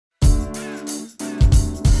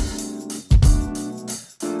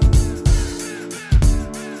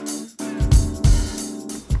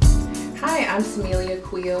I'm Philia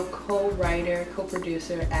Quill, co-writer,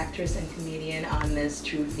 co-producer, actress, and comedian on this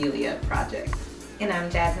True Philia project. And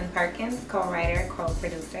I'm Jasmine Perkins, co-writer,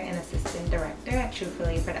 co-producer, and assistant director at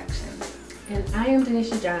Philia Productions. And I am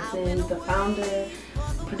Denisha Johnson, the founder,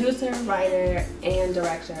 producer, writer, and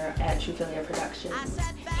director at Philia Productions.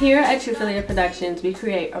 Here at Philia Productions, we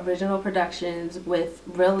create original productions with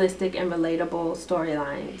realistic and relatable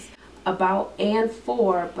storylines about and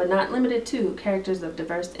for, but not limited to, characters of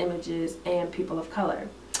diverse images and people of color.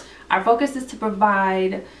 Our focus is to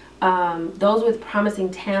provide those with promising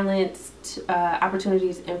talents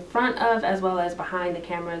opportunities in front of as well as behind the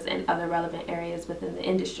cameras and other relevant areas within the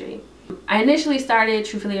industry. I initially started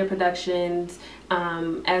Philia Productions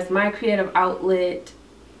as my creative outlet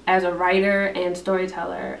as a writer and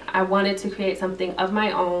storyteller. I wanted to create something of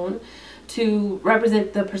my own to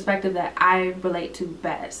represent the perspective that I relate to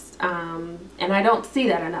best. And I don't see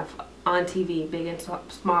that enough on TV, big and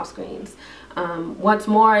small screens. What's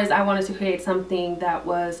more is I wanted to create something that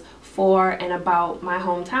was for and about my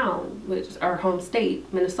hometown, which is our home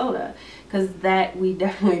state, Minnesota, because that we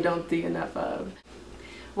definitely don't see enough of.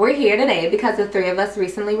 We're here today because the three of us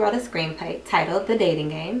recently wrote a screenplay titled The Dating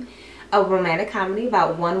Game, a romantic comedy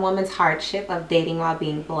about one woman's hardship of dating while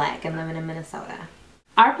being Black and living in Minnesota.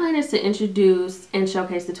 Our plan is to introduce and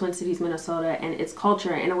showcase the Twin Cities, Minnesota and its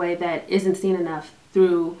culture in a way that isn't seen enough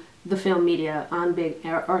through the film media on big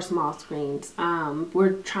or small screens.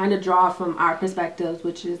 We're trying to draw from our perspectives,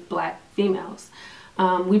 which is Black females.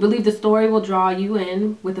 We believe the story will draw you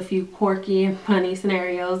in with a few quirky and funny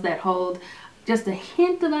scenarios that hold just a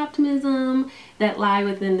hint of optimism that lie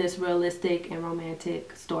within this realistic and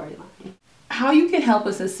romantic storyline. How you can help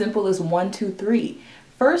us is simple as 1, 2, 3.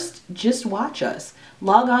 First, just watch us.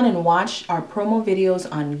 Log on and watch our promo videos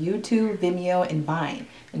on YouTube, Vimeo, and Vine.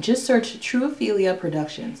 And just search True Philia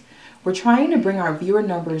Productions. We're trying to bring our viewer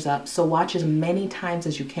numbers up, so watch as many times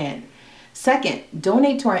as you can. Second,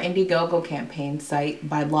 donate to our Indiegogo campaign site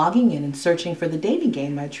by logging in and searching for The Dating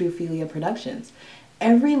Game by True Philia Productions.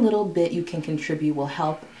 Every little bit you can contribute will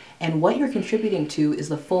help, and what you're contributing to is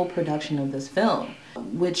the full production of this film,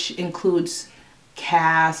 which includes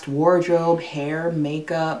cast, wardrobe, hair,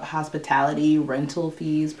 makeup, hospitality, rental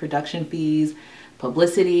fees, production fees,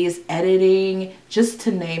 publicities, editing, just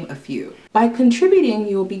to name a few. By contributing,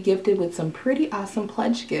 you will be gifted with some pretty awesome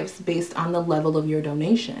pledge gifts based on the level of your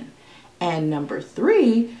donation. And number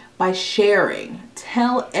 3, by sharing.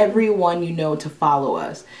 Tell everyone you know to follow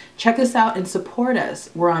us. Check us out and support us.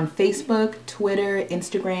 We're on Facebook, Twitter,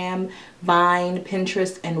 Instagram, Vine,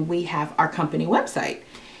 Pinterest, and we have our company website.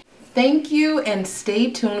 Thank you, and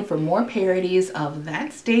stay tuned for more parodies of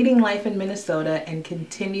That's Dating Life in Minnesota, and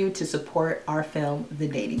continue to support our film, The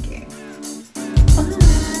Dating Game.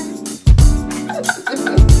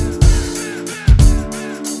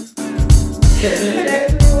 Bye.